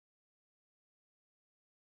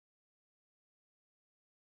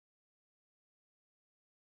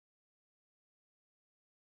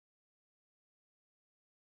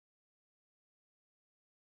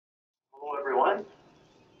Hello, everyone,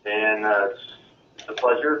 and it's a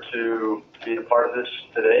pleasure to be a part of this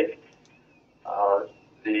today.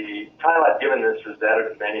 The title I've given this is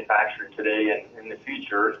Additive Manufacturing Today and in the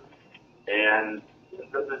Future, and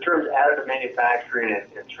the terms additive manufacturing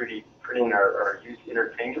and 3D printing are used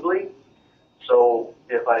interchangeably. So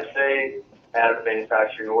if I say additive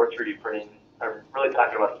manufacturing or 3D printing, I'm really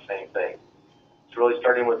talking about the same thing. It's really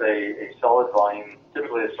starting with a solid volume,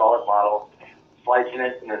 typically a solid model, slicing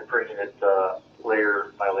it and then printing it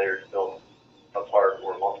layer by layer to build a part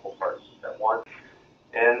or multiple parts at once.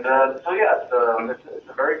 And so yeah, it's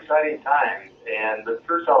a very exciting time. And but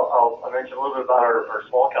first I'll mention a little bit about our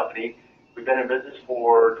small company. We've been in business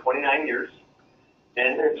for 29 years.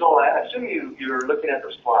 And so I assume you're looking at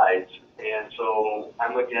the slides. And so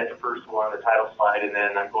I'm looking at the first one, the title slide, and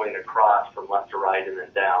then I'm going across from left to right and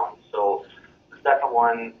then down. So the second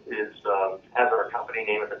one is has our company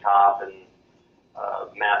name at the top and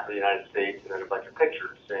map of the United States and then a bunch of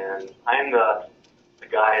pictures. And I'm the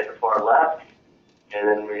guy at the far left, and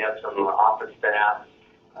then we have some office staff.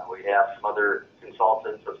 We have some other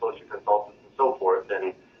consultants, associate consultants, and so forth.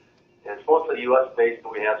 And it's mostly U.S. based,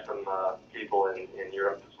 but we have some people in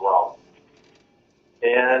Europe as well.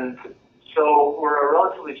 And so we're a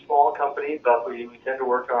relatively small company, but we tend to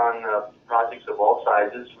work on projects of all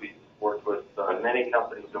sizes. We've worked with many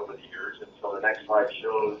companies over the years, and so the next slide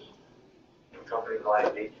shows companies like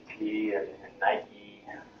ATP and Nike,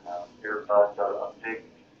 Airbus, a big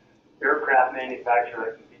aircraft manufacturer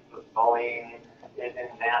that competes with Boeing, and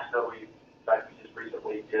NASA. We just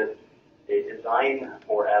recently did a design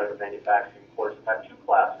for additive manufacturing course. We have two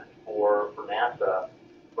classes for NASA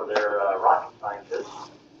for their rocket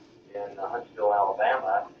scientists in Huntsville,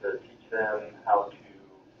 Alabama, to teach them how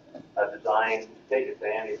to design, take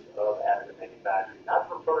advantage of additive manufacturing, not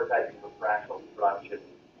for prototyping, but for actual production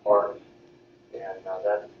parts. And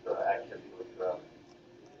that activity was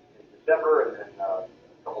in December, and then a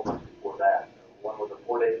couple months before that. One was a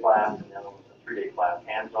 4-day class, and the other was a 3-day class,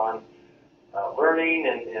 hands-on learning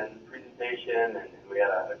and presentation, and we had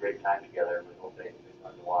a great time together. We hope they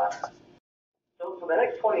learned a lot. So for the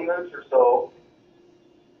next 20 minutes or so,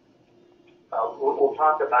 we'll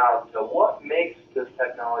talk about what makes this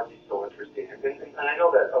technology so interesting. And I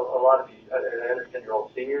know that a lot of you, I understand you're all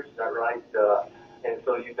seniors, is that right? And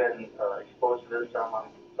so you've been exposed to this. Some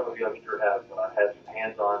of you, I'm sure, have had some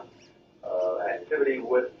hands-on activity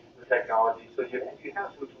with the technology. So you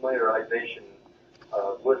have some familiarization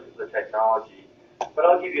with the technology. But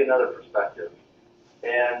I'll give you another perspective.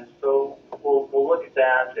 And so we'll look at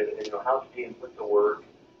that and how it's being put to work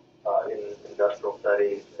in industrial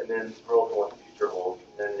settings, and then we'll go what the future holds.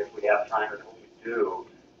 And then if we have time, and what we do,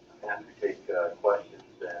 I'm happy to take questions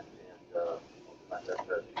and my best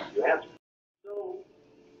to give you answers. So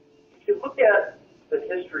if you look at the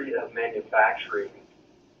history of manufacturing,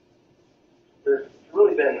 there's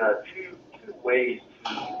really been two ways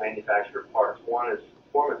to manufacture parts. One is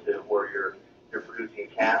formative, where you're producing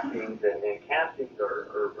castings, and castings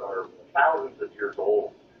are thousands of years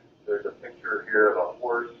old. There's a picture here of a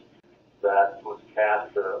horse that was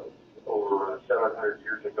cast over 700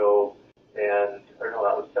 years ago, and or no,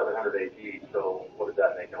 that was 700 AD. So what does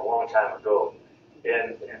that make? A long time ago.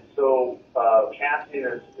 And so casting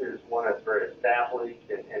is one that's very established,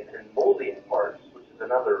 and molding parts, which is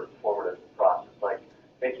another formative process, like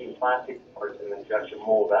making plastic parts in injection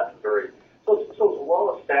mold. That's so it's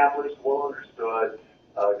well established, well understood.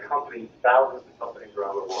 Companies, thousands of companies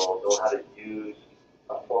around the world know how to use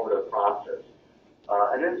a formative process.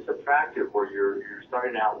 And then subtractive, where you're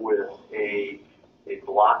starting out with a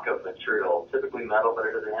block of material, typically metal, but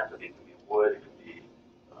it doesn't have to be. It can be wood, it can be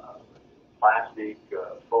plastic,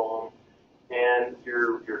 foam, and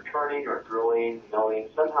you're turning or drilling, milling,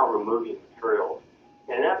 somehow removing materials.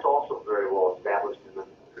 And that's also very well established and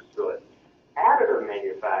understood. Additive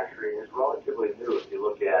manufacturing is relatively new if you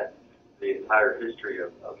look at the entire history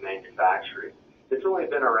of manufacturing. It's only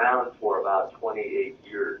been around for about 28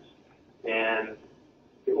 years. And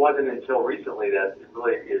it wasn't until recently that it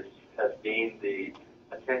really has gained the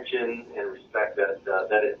attention and respect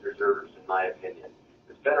that it deserves, in my opinion.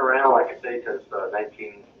 It's been around, like I say, since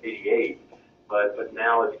 1988, but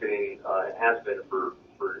now it's getting, it has been for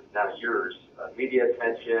now years, media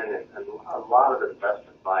attention and a lot of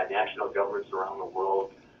investment by national governments around the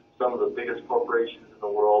world. Some of the biggest corporations in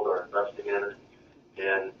the world are investing in it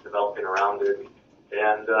and developing around it.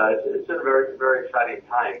 And it's a very, very exciting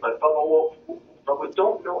time. But we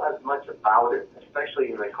don't know as much about it,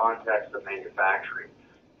 especially in the context of manufacturing.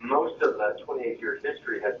 Most of the 28-year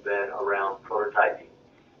history has been around prototyping,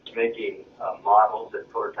 making models and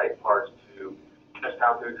prototype parts to test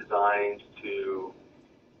out new designs, to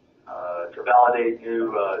validate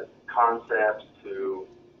new concepts, to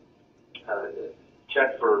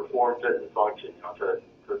check for form, fit, and function, to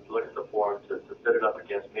look at the form, to fit it up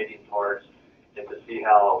against mating parts, and to see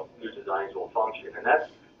how new designs will function. And that's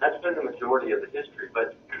been the majority of the history.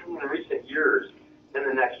 But in recent years, in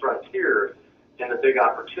the next frontier, and the big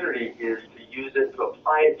opportunity is to use it, to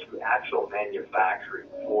apply it to actual manufacturing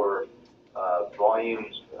for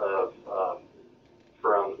volumes of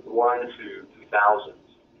from 1 to thousands.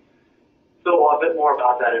 So a bit more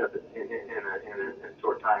about that in a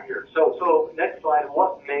short time here. So next slide,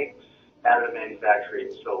 what makes additive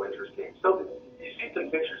manufacturing so interesting? So you see some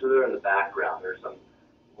pictures of there in the background. There's some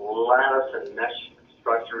lattice and mesh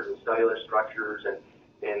structures and cellular structures, and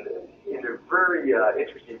they're very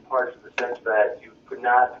interesting parts in the sense that you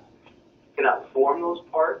cannot form those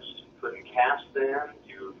parts, you couldn't cast them,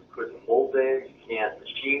 you couldn't mold them, you can't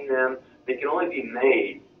machine them. They can only be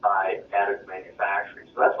made by additive manufacturing.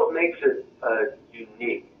 So that's what makes it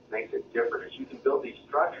unique, makes it different, is you can build these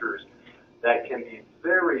structures that can be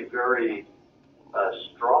very, very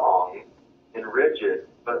strong and rigid,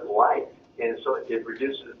 but light. And so it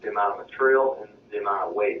reduces the amount of material and the amount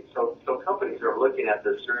of weight. So companies are looking at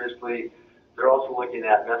this seriously. They're also looking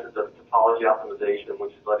at methods of topology optimization,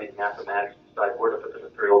 which is letting mathematics decide where to put the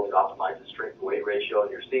material to optimize the strength-to-weight ratio.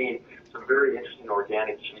 And you're seeing some very interesting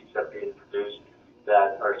organic sheets that are being produced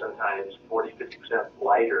that are sometimes 40, 50%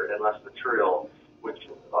 lighter and less material, which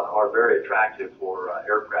are very attractive for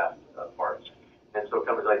aircraft parts. And so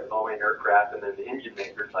companies like Boeing Aircraft, and then the engine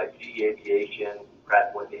makers like GE Aviation,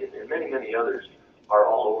 Pratt & Whitney, and many, many others are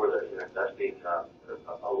all over this and investing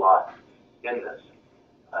a lot in this.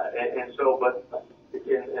 But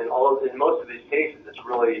in most of these cases, it's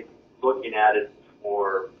really looking at it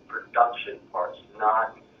for production parts,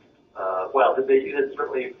 not they use it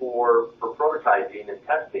certainly for prototyping and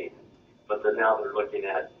testing, but then now they're looking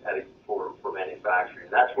at it for manufacturing.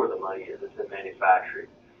 That's where the money is. It's in manufacturing.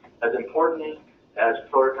 As important as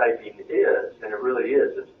prototyping is, and it really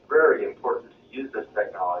is, it's very important to use this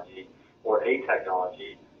technology or a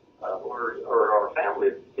technology or our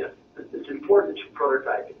family. It's important to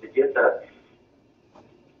prototype it, to get the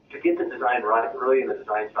design right early in the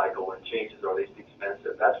design cycle when changes are least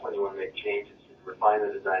expensive. That's when you want to make changes, refine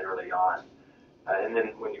the design early on. And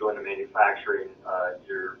then when you go into manufacturing,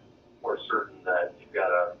 you're more certain that you've got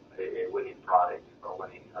a winning product or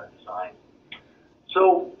winning design.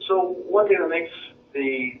 So one thing that makes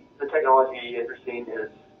the technology interesting is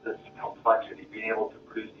this complexity, being able to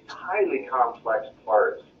produce these highly complex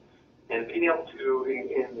parts, and being able to,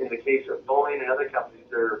 in the case of Boeing and other companies,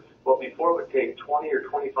 what before would take 20 or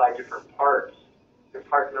 25 different parts, and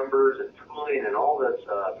part numbers and tooling and all this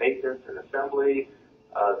maintenance and assembly,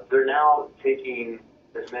 they're now taking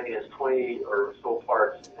as many as 20 or so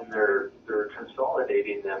parts, and they're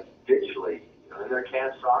consolidating them digitally, in their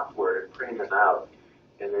CAD software, and printing them out.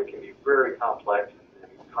 And they can be very complex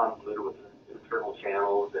and convoluted with internal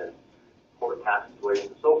channels and port passageways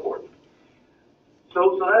and so forth.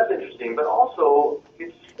 So that's interesting, but also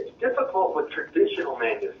it's difficult with traditional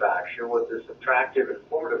manufacture, with the subtractive and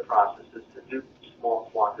formative processes, to do small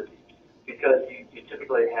quantities, because you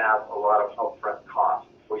typically have a lot of upfront costs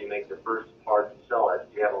before you make the first part and sell it.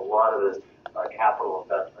 You have a lot of the capital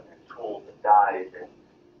investment in tools and dies and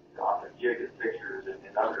often jigs and fixtures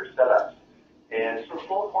and other setups. And so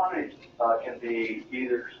small quantities can be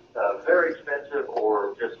either very expensive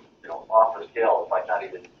or just off the scale. It's like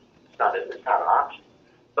it's not an option.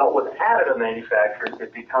 But with additive manufacturing,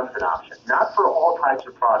 it becomes an option, not for all types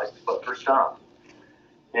of products, but for some.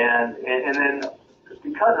 And then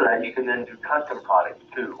because of that, you can then do custom products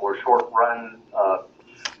too, or short run,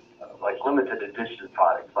 like limited edition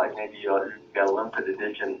products, like maybe you've got a limited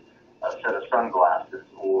edition set of sunglasses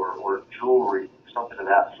or jewelry, something of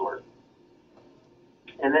that sort.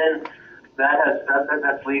 And then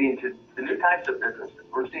that's leading to new types of businesses.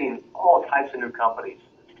 We're seeing all types of new companies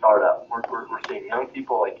start up. We're seeing young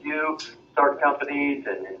people like you start companies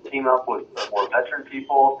and team up with more veteran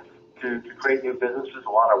people to create new businesses.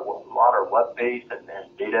 A lot are web-based and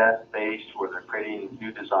data-based, where they're creating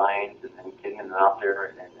new designs and getting them out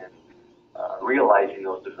there and realizing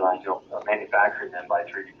those designs, manufacturing them by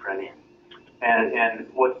 3D printing. And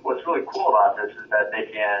what's really cool about this is that they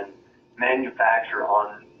can manufacture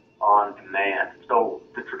on demand. So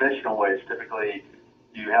the traditional way is typically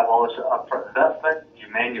you have all this upfront investment, you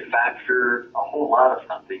manufacture a whole lot of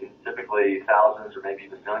something, typically thousands or maybe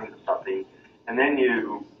even millions of something, and then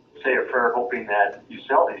you say a prayer hoping that you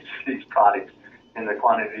sell these products in the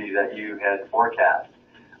quantity that you had forecast.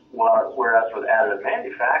 Whereas with additive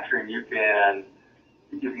manufacturing, you can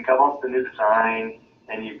come up with a new design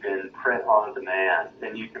and you can print on demand,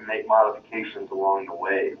 and you can make modifications along the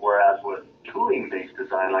way. Whereas with tooling-based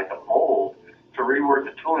design, like a mold, to rework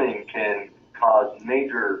the tooling can cause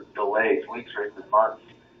major delays, weeks or even months,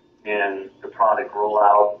 in the product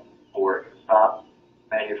rollout, or it can stop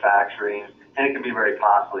manufacturing, and it can be very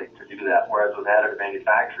costly to do that. Whereas with additive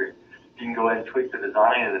manufacturing, you can go in and tweak the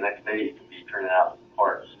design, and the next day you can be turning out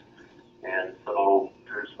parts. And so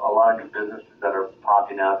there's a lot of new businesses that are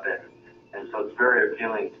popping up, and so it's very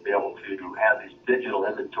appealing to be able to have these digital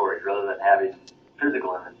inventories rather than having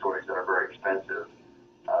physical inventories that are very expensive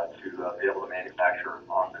to be able to manufacture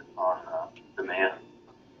on demand.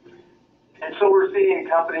 And so we're seeing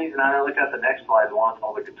companies, and I'm going to look at the next slide, the one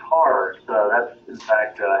called the guitars. That's, in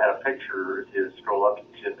fact, I had a picture. If you scroll up,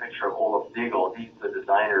 you see a picture of Olaf Diegel. He's the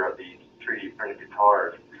designer of these 3D printed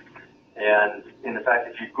guitars. And in fact,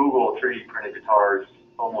 if you Google 3D printed guitars,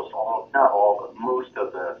 almost all, not all, but most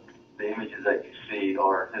of the images that you see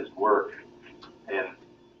are his work.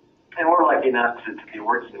 And we're lucky enough to be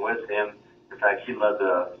working with him. In fact, he led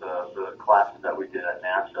the classes that we did at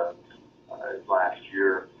NASA last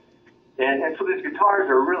year. And so these guitars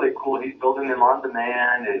are really cool. He's building them on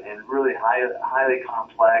demand and really highly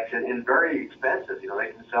complex and very expensive. You know,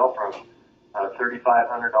 they can sell from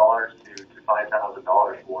 $3,500 to $5,000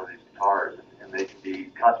 for one of these guitars, and they can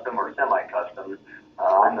be custom or semi-custom.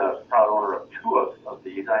 I'm the proud owner of two of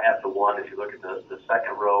these. I have the one, if you look at the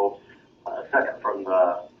second row, second from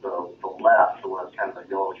the left, the one that's kind of a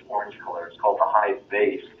yellowish-orange color. It's called the high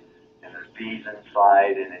bass, and there's bees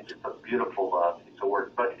inside, and it's just a beautiful piece of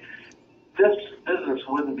work. But this business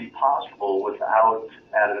wouldn't be possible without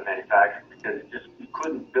additive manufacturing, because you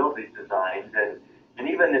couldn't build these designs, and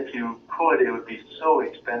even if you could, it would be so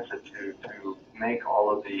expensive to make all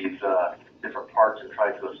of these different parts and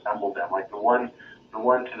try to assemble them. Like the one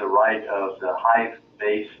to the right of the high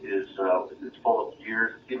base is full of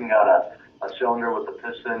gears. It's even got a cylinder with a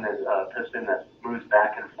piston that moves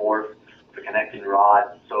back and forth, the connecting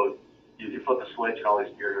rod. So you flip a switch and all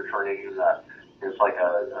these gears are turning. It's like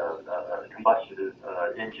a combustion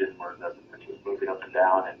engine where the piston is moving up and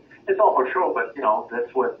down. And it's all for show, but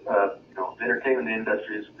that's what the entertainment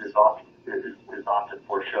industry is often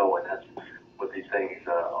for show, and that's what these things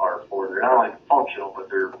are for. They're not only functional, but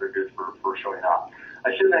they're good for showing off.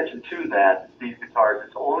 I should mention too that these guitars,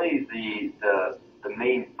 it's only the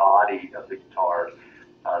main body of the guitar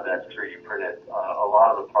that's 3D printed. A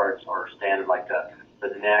lot of the parts are standard, like the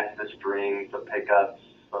neck, the strings, the pickups,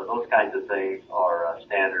 those kinds of things are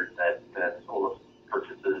standard that Olaf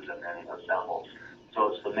purchases and then assembles. So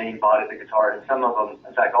it's the main body of the guitar, and some of them,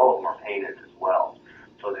 in fact, all of them are painted as well.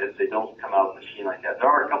 So they don't come out of the machine like that. There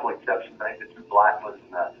are a couple exceptions. I think the two black ones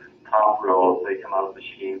in the top row, they come out of the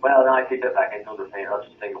machine. Well, no, I take that back. I know they're painted. That's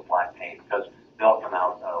a single black paint, because they all come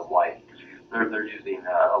out white. They're using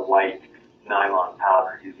a white nylon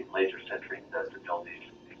powder, using laser sintering to build these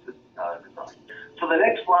designs. So the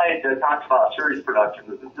next slide talks about series production.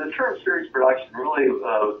 The term series production really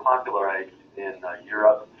was popularized in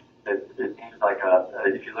Europe. It seems like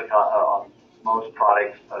if you look on most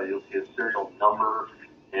products, you'll see a serial number,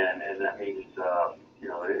 and that means it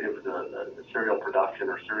was a serial production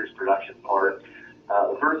or series production part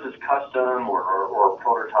versus custom or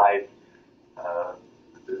prototype.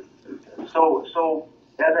 So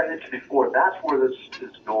as I mentioned before, that's where this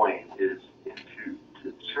is going, is into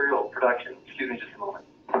serial production. Excuse me just a moment.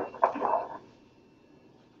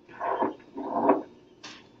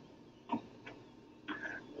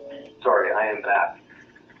 Sorry, I am back.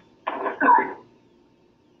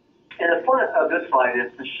 And the point of this slide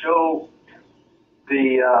is to show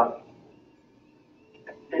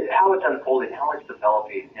how it's unfolding, how it's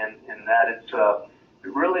developing, and that it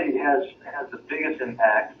really has the biggest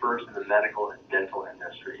impact first in the medical and dental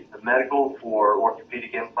industry. The medical for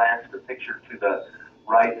orthopedic implants, the picture to the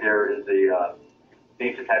right there is a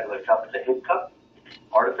basic type of a cup. It's a hip cup,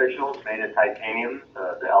 artificial, it's made in titanium,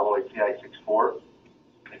 the alloy TI64.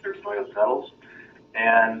 They're soil metals,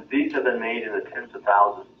 and these have been made in the tens of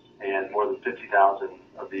thousands, and more than 50,000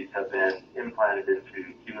 of these have been implanted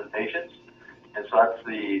into human patients. And so that's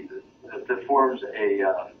that forms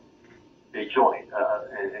a joint,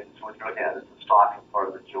 and so what you're looking at is the stocking part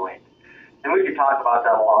of the joint. And we could talk about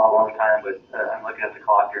that a long time, but I'm looking at the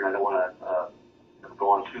clock here, and I don't want to go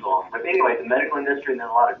on too long. But anyway, the medical industry and then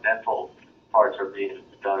a lot of dental parts are being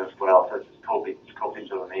done as well, such as copings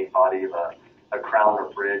of the main body of a crown or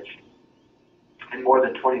bridge. And more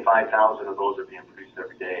than 25,000 of those are being produced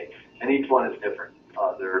every day. And each one is different.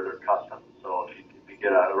 They're custom. So if you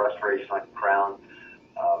get a restoration like a crown,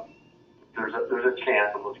 there's a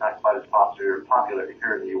chance, although it's not quite as popular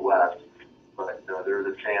here in the U.S., but there's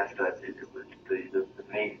a chance that it would the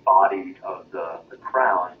main body of the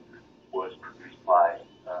crown was produced by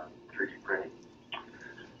 3D printing.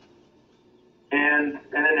 And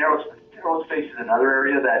then aerospace is another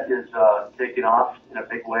area that is taking off in a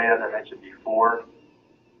big way, as I mentioned before.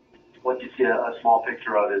 What you see a small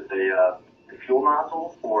picture of is the fuel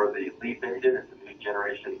nozzle for the LEAP engine. It's a new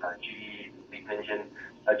generation GE LEAP engine.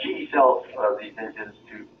 GE sells these engines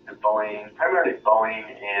to Boeing, primarily Boeing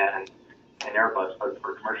and Airbus, but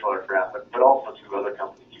for commercial aircraft, but also to other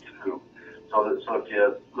companies too. So if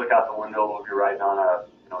you look out the window, if you're riding on a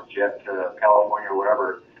jet to California or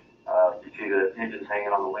whatever, you see the engines hanging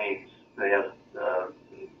on the wings.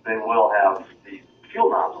 They will have these fuel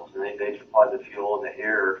nozzles, and they supply the fuel and the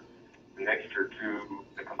air mixture to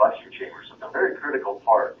the combustion chamber. So it's a very critical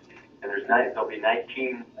part. And there'll be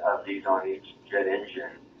 19 of these on each jet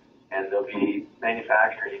engine, and they'll be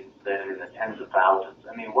manufacturing them in the tens of thousands.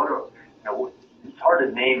 I mean, it's hard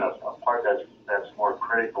to name a part that's more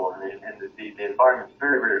critical, and the environment's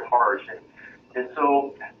very, very harsh. And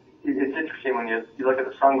so it's interesting when you look at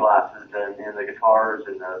the sunglasses and the guitars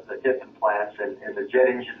and the hip implants and the jet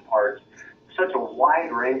engine parts. Such a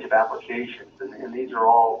wide range of applications, and these are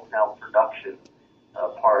all now production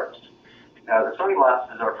parts. The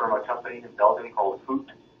sunglasses are from a company in Belgium called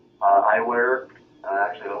Hoot Eyewear.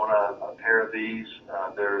 Actually, I own a pair of these.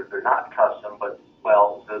 They're not custom, but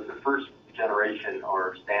the first generation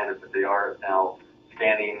are standard, but they are now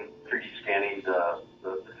 3D scanning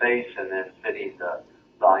the face and then fitting the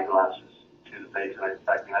eyeglasses to the face. And in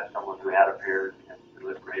fact, I met someone who had a pair and it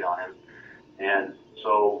looked great on him. And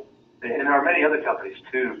so. And there are many other companies,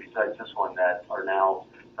 too, besides this one, that are now,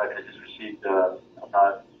 I just received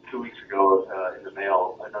about 2 weeks ago in the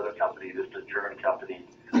mail, another company, this is a German company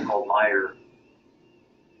called Meyer,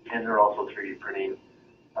 and they're also 3D printing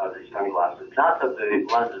these sunglasses, not the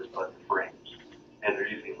lenses, but the frames. And they're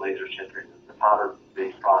using laser sintering, the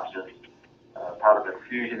powder-based process. Powder bed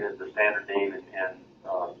fusion is the standard name, and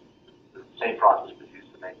the same process was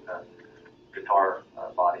used to make the guitar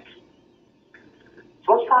bodies.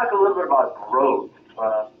 So let's talk a little bit about growth.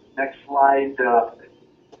 Next slide.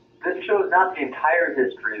 This shows not the entire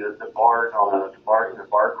history, the bars on the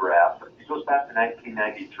bar graph, but it goes back to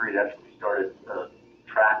 1993. That's when we started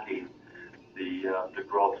tracking the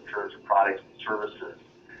growth in terms of products and services.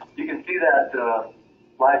 You can see that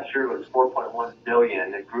last year was 4.1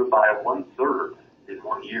 billion. It grew by 1/3 in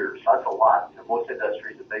 1 year. So that's a lot. Most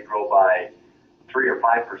industries, if they grow by 3 or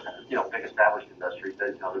 5%, big established industries,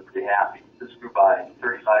 they're pretty happy. This grew by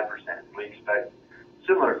 35%. We expect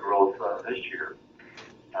similar growth this year.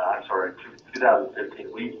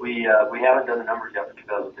 2015. We haven't done the numbers yet for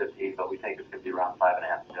 2015, but we think it's going to be around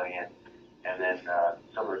 5.5 million, and then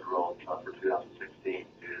similar growth for 2016.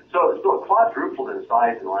 So it's quadrupled in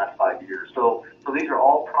size in the last 5 years. So these are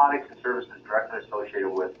all products and services directly associated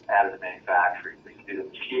with additive manufacturing. These would be the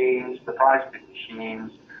machines, the products would be the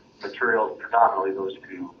machines, materials, predominantly those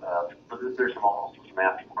two. But there's also some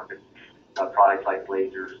aftermarket products like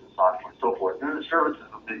lasers and software and so forth. And then the services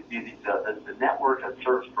would be the network of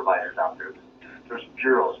service providers out there. There's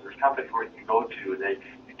bureaus, there's companies where you can go to and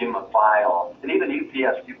you give them a file, and even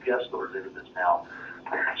UPS stores into this now.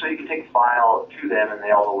 So you can take a file to them and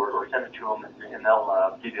or send it to them and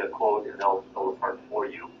they'll give you a quote and they'll build a part for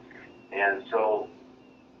you. And so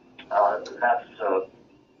that's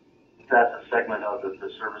a segment of the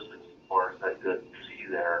services part that you see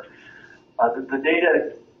there. The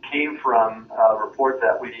data came from a report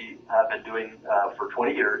that we have been doing for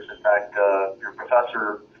 20 years. In fact, your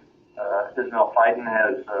professor, Ismail Fiden,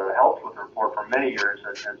 has helped with the report for many years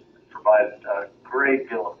and has provided a great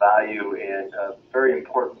deal of value and a very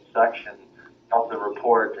important section of the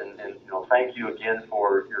report. And thank you again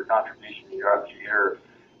for your contribution year after year.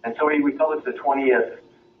 And so we published the 20th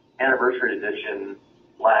anniversary edition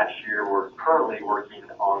last year. We're currently working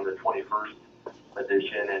on the 21st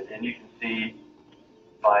edition, and you can see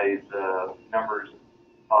by the numbers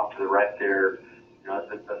off to the right there,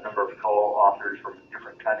 the number of co-authors from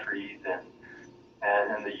different countries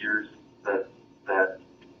and the years that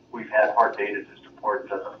we've had hard data to support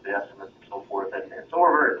the estimates and so forth. And so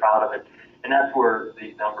we're very proud of it. And that's where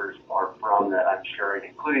these numbers are from that I'm sharing,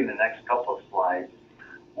 including the next couple of slides.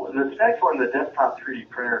 Well, this next one, the desktop 3D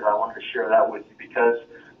printers, I wanted to share that with you because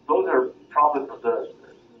those are probably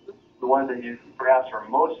the ones that you perhaps are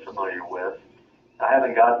most familiar with. I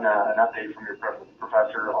haven't gotten an update from your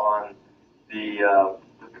professor on the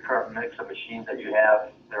current mix of machines that you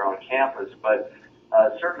have there on campus, but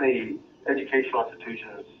certainly educational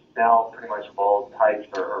institutions now pretty much of all types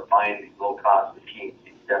are buying these low-cost machines,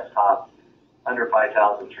 these desktop under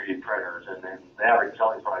 5,000 3D printers, and then the average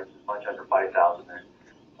selling price is much under 5,000.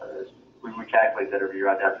 we calculate that every year.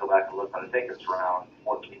 I'd have to go back and look, but I think it's around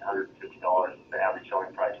 $1,450 the average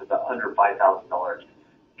selling price of the under $5,000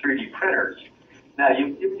 3D printers. Now,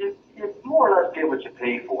 you more or less get what you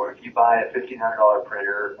pay for. If you buy a $1,500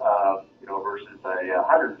 printer, versus a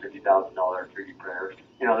 $150,000 3D printer,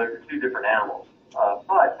 they're two different animals.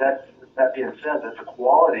 But that being said, that the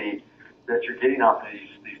quality that you're getting off of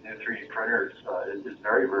these new 3D printers is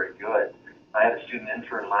very, very good. I had a student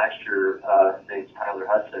intern last year, his name's Tyler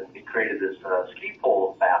Hudson. He created this ski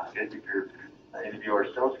pole basket. If you're any of you are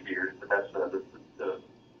snow skiers, but that's the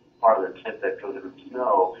part of the kit that goes in the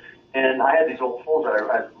snow. And I had these old poles that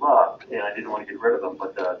I loved, and I didn't want to get rid of them,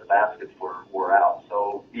 but the baskets were out.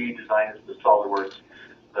 So he designed the SolidWorks,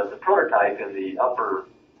 the prototype in the upper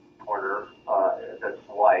corner that's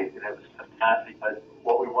white, and it was fantastic. But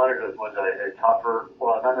what we wanted was a tougher,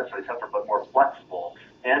 well, not necessarily tougher, but more flexible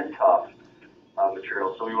and tough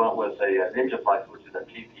material. So we went with a Ninja Flex, which is a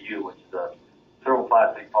TPU, which is a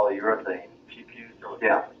thermoplastic polyurethane. TPU,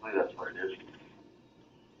 yeah, I believe that's what it is.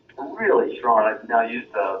 Really strong. I've now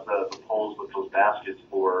used the poles with those baskets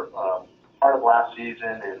for part of last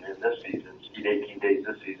season and this season. Skied 18 days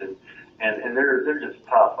this season, and they're just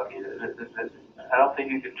tough. I mean, I don't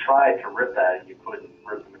think you could try to rip that and you couldn't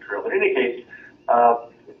rip the material. But in any case,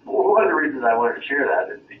 one of the reasons I wanted to share that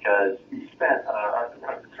is because we spent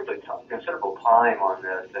considerable time on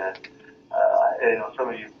this, and some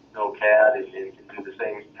of you know CAD and can do the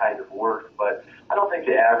same kind of work, but I don't think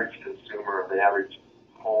the average consumer, the average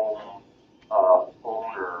home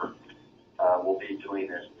owner will be doing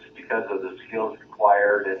this just because of the skills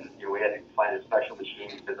required, and we had to find a special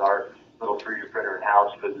machine because our little 3D printer in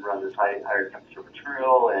house couldn't run this higher temperature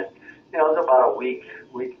material, and it was about a week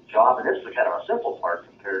job, and this is kind of a simple part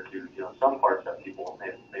compared to some parts that people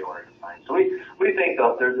may want to design. So we think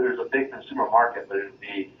though there's a big consumer market, but it'd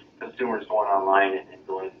be consumers going online and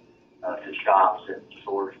going to shops and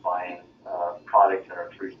stores buying products that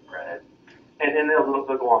are 3D printed. And they'll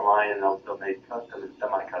go online and they'll make custom and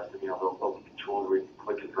semi-custom. They'll open tools where you can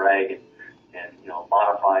click and drag and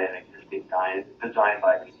modify an existing design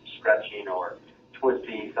by stretching or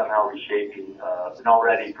twisting, somehow reshaping an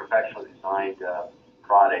already professionally designed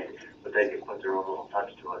product, but they can put their own little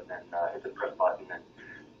touch to it and hit the print button, and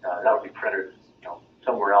that would be printed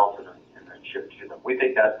somewhere else and then shipped to them. We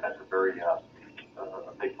think that's a very a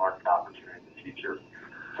big market opportunity in the future.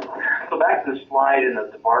 So back to the slide, and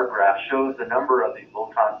the bar graph shows the number of these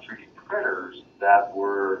low-cost 3D printers that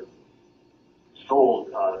were sold.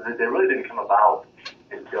 They really didn't come about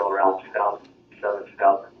until around 2007,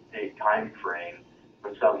 2008 time frame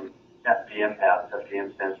with some FDM patents.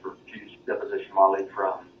 FDM stands for Fused Deposition Modeling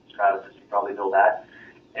from Stratasys. You probably know that.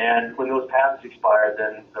 And when those patents expired,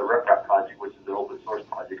 then the RepRap project, which is an open source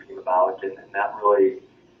project, came about, and that really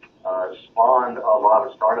spawned a lot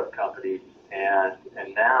of startup companies. And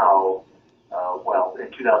now,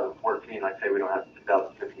 in 2014, I'd say we don't have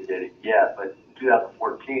 2015 data yet, but in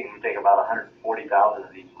 2014, we think about 140,000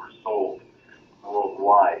 of these were sold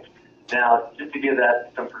worldwide. Now, just to give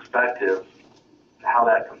that some perspective, how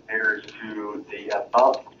that compares to the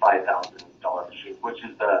above $5,000 machines, which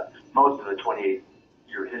is most of the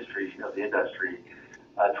 28-year history of the industry,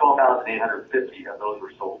 12,850 of those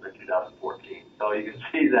were sold in 2014. So you can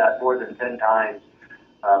see that more than 10 times.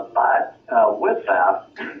 But with that,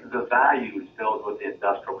 the value is filled with the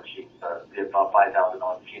industrial machines, the about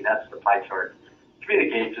 $5,000 machine. That's the pie chart.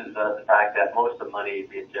 Communicates the fact that most of the money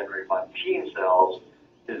being generated by machine sales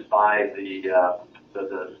is by the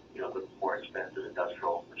more expensive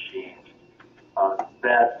industrial machines.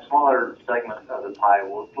 That smaller segment of the pie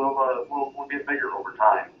will get bigger over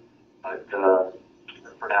time. But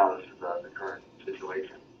for now, this is the current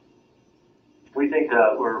situation. We think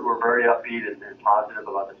we're very upbeat and positive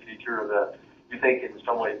about the future of the. We think in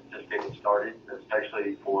some ways just getting started,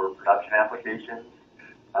 especially for production applications.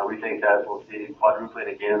 We think that we'll see quadrupling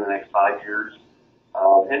again in the next 5 years.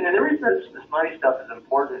 And the reason this money stuff is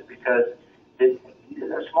important is because if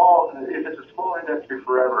it's a small industry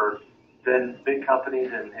forever, then big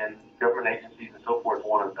companies and government agencies and so forth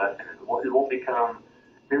want to invest in it. It won't become.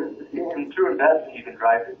 Through investing, you can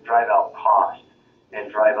drive out cost and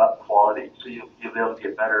drive up quality, so you'll be able to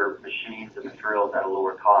get better machines and materials at a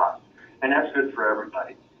lower cost, and that's good for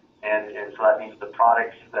everybody. And so that means the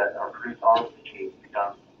products that are produced on the machines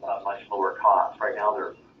become much lower cost. Right now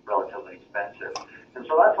they're relatively expensive, and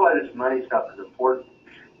so that's why this money stuff is important.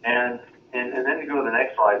 And then to go to the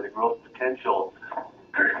next slide, the growth potential.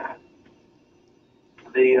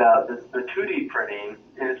 The 2D printing,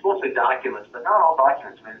 and it's mostly documents, but not all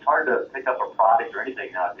documents. I mean, it's hard to pick up a product or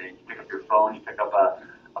anything nowadays. You pick up your phone, you pick up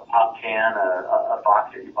a pop can, a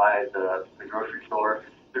box that you buy at the grocery store.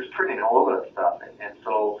 there's printing all over that stuff. And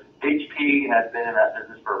so HP has been in that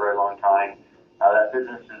business for a very long time. That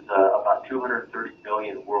business is about $230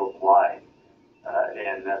 billion worldwide.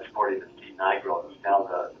 And that's according to Steve Nigro, who's now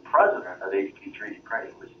the president of HP 3D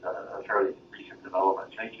printing, which is a fairly recent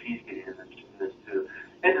development. So HP's getting into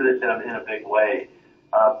this in a big way.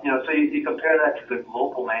 So you compare that to the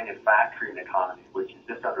global manufacturing economy, which is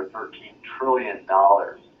just under $13 trillion.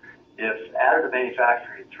 If additive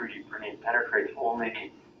manufacturing 3D printing penetrates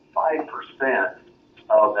only 5%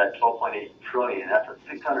 of that 12.8 trillion, that's a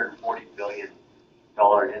 $640 billion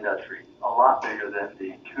industry, a lot bigger than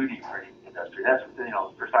the 2D printing industry. That's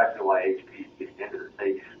precisely why HP is getting into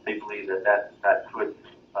this. They believe that could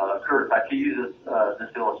occur. In fact, he uses this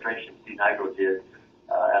illustration Steve Nigro did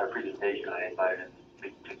at a presentation I invited him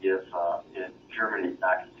to give in Germany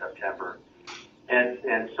back in September.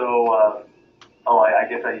 And so, I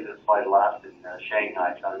guess I used this slide last in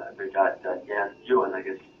Shanghai. So we got yuan, I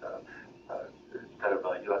guess, instead of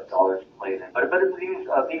U.S. dollars played in. But it means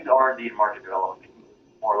R&D and market development,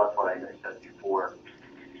 more or less what I said before.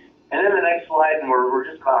 And then the next slide, and we're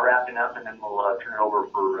just about wrapping up, and then we'll turn it over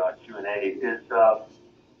for Q&A, is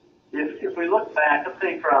if we look back, let's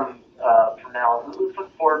say from now, let's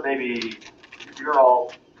look forward maybe, you're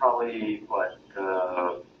all probably,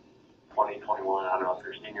 20, 21, I don't know if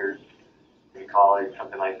you're seniors in college,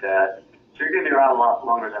 something like that. So you're going to be around a lot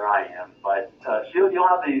longer than I am. But so you'll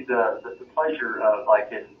have the pleasure of,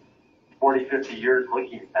 like, in 40, 50 years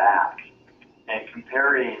looking back and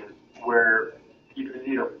comparing where,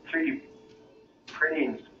 3D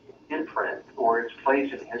printing's imprint or its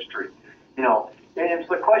place in history. And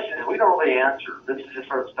the question is, we don't really answer. This is just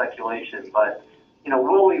sort of speculation, but,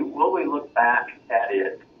 will we look back at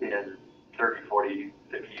it in 30, 40,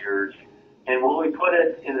 50 years, and will we put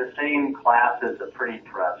it in the same class as the printing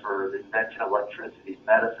press or the invention of electricity,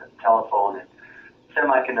 medicine, telephone, and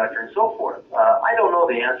semiconductor, and so forth? I don't know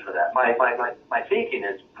the answer to that. My thinking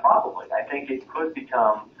is probably. I think it could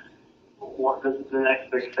become the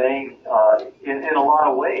next big thing in a lot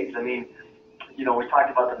of ways. I mean, we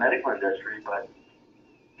talked about the medical industry, but,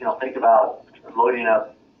 think about loading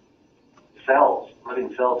up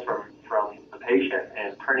living cells from the patient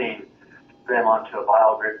and printing them onto a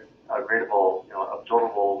biodegradable,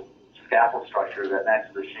 absorbable scaffold structure that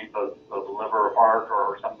matches the shape of the liver or heart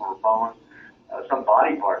or some bone, some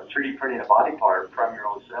body part, 3D printing a body part from your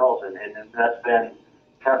own cells, and that's been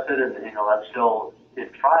tested, and that's still in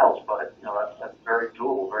trials, but that's very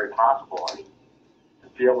doable, very possible. I mean, to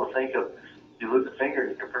be able to think of, you lose a finger,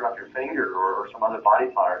 you can print off your finger or some other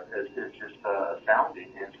body part is just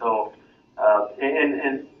astounding. And so,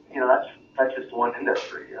 that's just one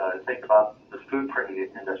industry. Think about the food printing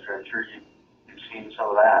industry. I'm sure you've seen some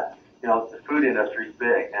of that. The food industry is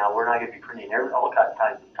big. Now, we're not going to be printing all types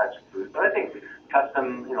of food, but I think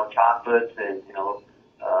custom, chocolates and,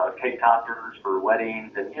 cake toppers for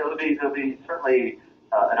weddings, and, there'll be certainly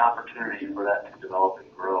an opportunity for that to develop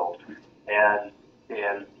and grow. And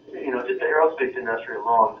just the aerospace industry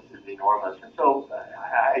alone is enormous. And so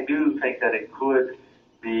I do think that it could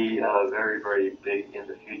be very, very big in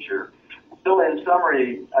the future. So in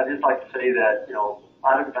summary, I'd just like to say that,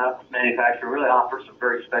 additive manufacturing really offers some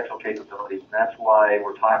very special capabilities, and that's why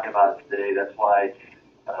we're talking about it today. That's why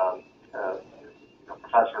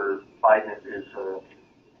Professor Biden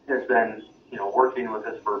has been, working with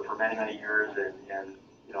us for many, many years, and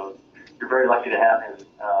you're very lucky to have him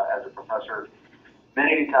as a professor.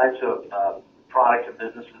 Many types of products and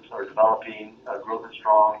businesses are developing. Growth is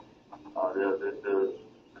strong. The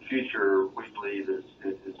future, we believe, is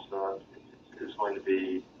going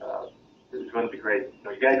to be great.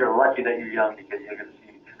 You guys are lucky that you're young because you're going to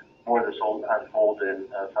see more of this unfold than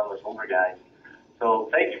some of us older guys. So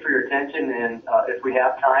thank you for your attention, and if we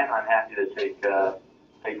have time, I'm happy to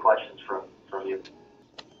take questions from you.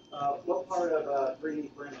 What part of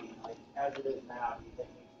 3D printing, like as it is now, do you think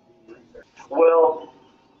needs to be researched? Well,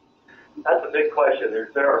 that's a big question.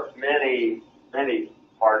 There are many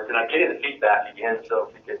parts, and I'm getting the feedback again, so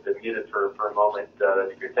if you could mute it for a moment,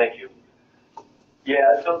 thank you.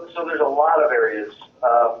 Yeah, so there's a lot of areas.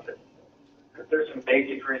 There's some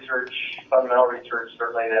basic research, fundamental research,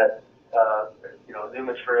 certainly that, new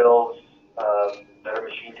materials, better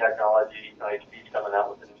machine technology, HP's coming out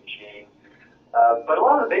with a new machine. But a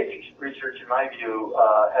lot of the basic research, in my view,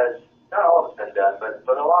 has, not all of it's been done,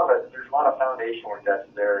 but a lot of it, there's a lot of foundation work that's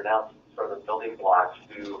there, now sort of building blocks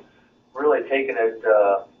to really taking it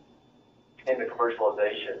into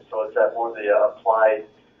commercialization. So it's that more of the applied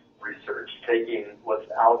research, taking what's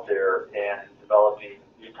out there and developing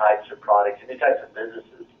new types of products and new types of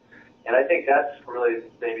businesses. And I think that's really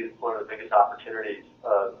maybe one of the biggest opportunities.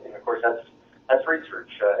 And of course, that's that's research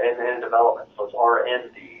and development. So it's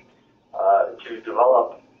R&D to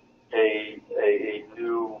develop a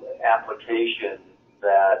new application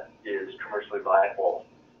that is commercially viable.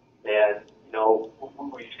 And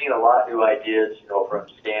we've seen a lot of new ideas, from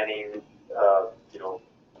scanning,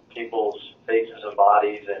 people's faces and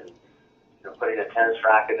bodies, and putting a tennis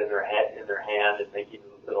racket in their hand and making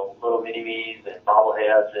little mini-me's and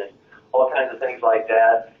bobbleheads and all kinds of things like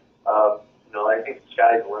that. I think the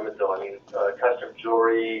sky's the limit, though. I mean, custom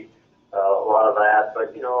jewelry, a lot of that,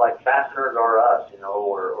 but like fasteners are us,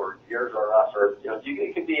 or gears are us, or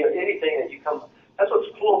it could be anything that you come. That's what's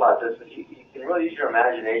cool about this, is you can really use your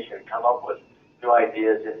imagination and come up with new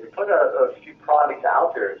ideas and put a few products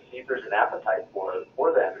out there and see if there's an appetite for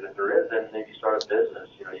them. And if there is, then maybe start a business.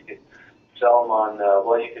 You can sell them on,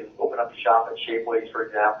 you can open up a shop at Shapeways, for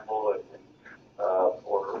example,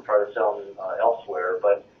 or try to sell them elsewhere.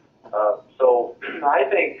 But so I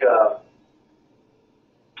think,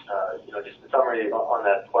 just in summary on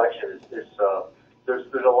that question is there's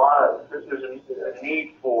a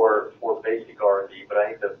need for basic R&D, but I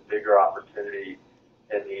think the bigger opportunity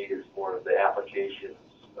and need is more of the applications,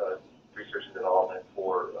 research and development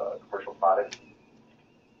for commercial products.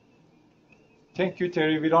 Thank you,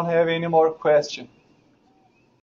 Terry. We don't have any more questions.